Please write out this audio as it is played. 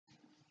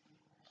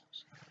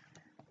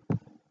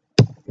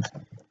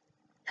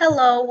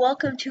Hello,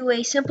 welcome to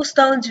a Simple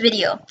Stones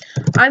video.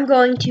 I'm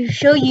going to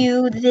show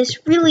you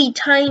this really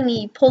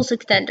tiny pulse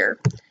extender.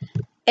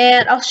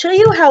 And I'll show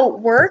you how it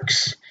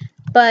works,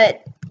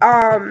 but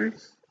right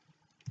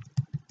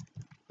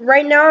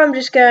now I'm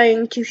just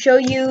going to show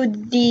you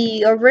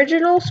the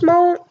original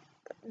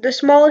the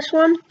smallest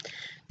one.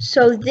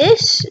 So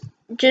this,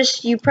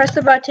 you press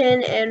the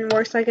button and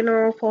works like a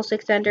normal pulse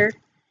extender.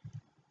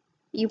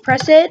 You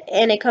press it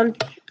and it comes,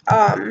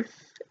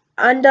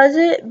 undoes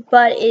it,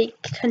 but it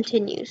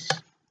continues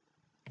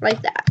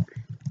like that.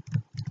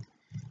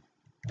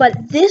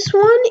 But this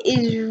one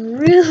is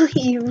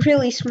really,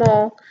 really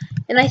small,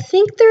 and I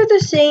think they're the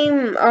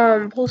same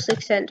pulse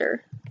extender,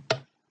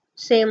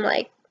 same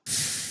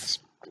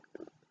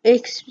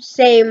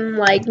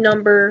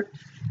number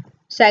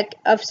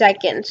of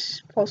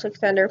seconds pulse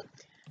extender.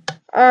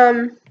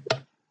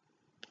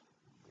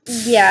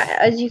 Yeah,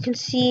 as you can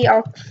see,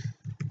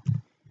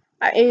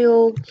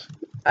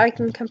 I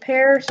can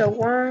compare. So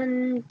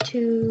 1,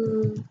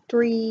 2,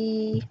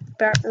 3,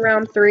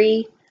 round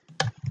 3.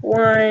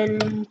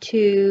 1,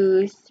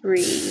 2,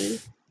 3.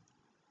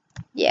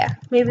 Yeah,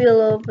 maybe a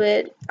little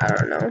bit, I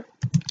don't know.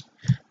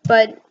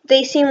 But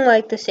they seem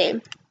like the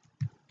same.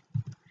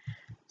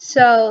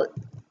 So,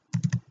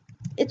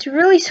 it's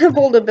really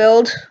simple to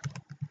build.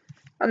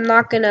 I'm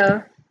not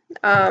gonna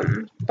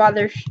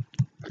bother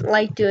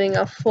doing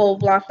a full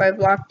block by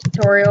block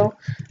tutorial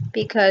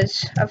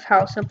because of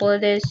how simple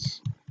it is.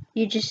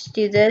 You just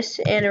do this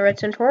and a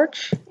redstone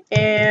torch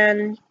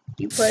and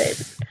you put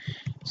it.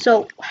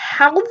 So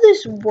how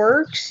this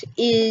works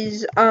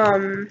is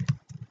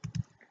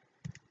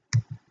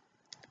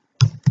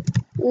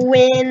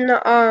when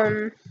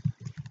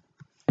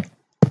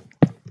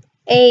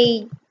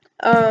a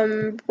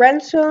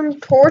redstone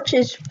torch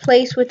is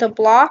placed with a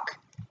block,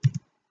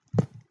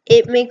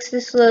 it makes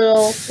this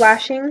little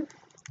flashing,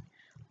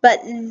 but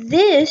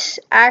this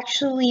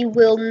actually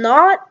will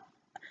not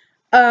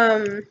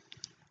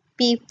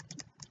be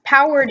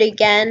powered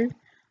again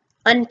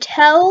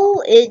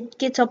until it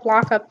gets a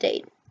block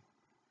update.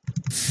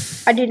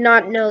 I did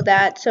not know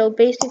that, so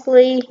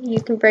basically you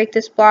can break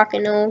this block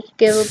and it'll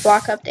give a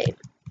block update.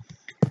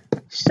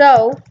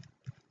 So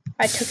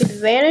I took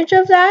advantage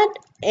of that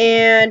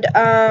and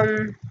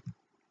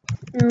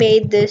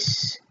made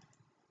this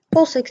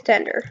pulse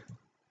extender.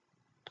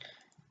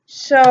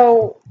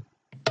 So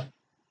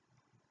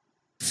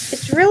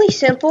it's really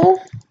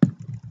simple,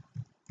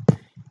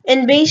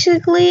 and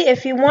basically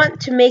if you want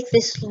to make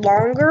this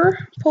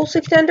longer pulse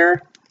extender,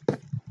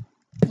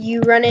 you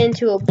run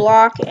into a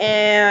block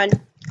and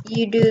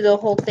you do the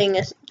whole thing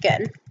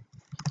again,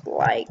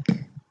 like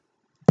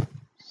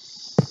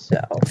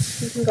so.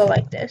 You can go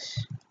like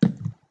this.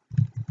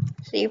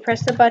 So you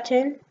press the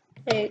button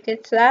and it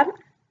gets that.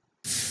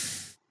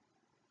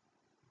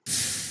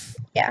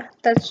 Yeah,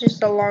 that's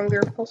just a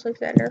longer pulse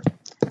extender.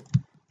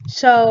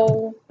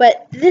 So,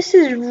 but this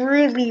is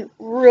really,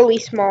 really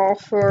small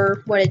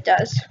for what it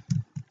does.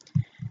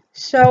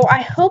 So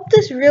I hope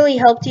this really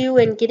helped you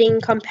in getting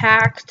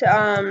compact,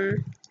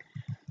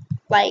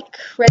 like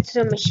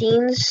redstone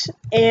machines,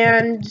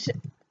 and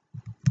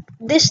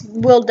this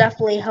will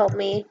definitely help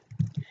me.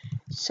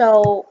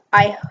 So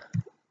I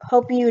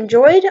hope you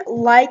enjoyed.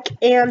 Like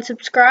and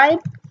subscribe,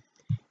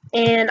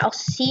 and I'll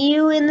see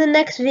you in the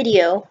next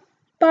video.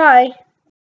 Bye.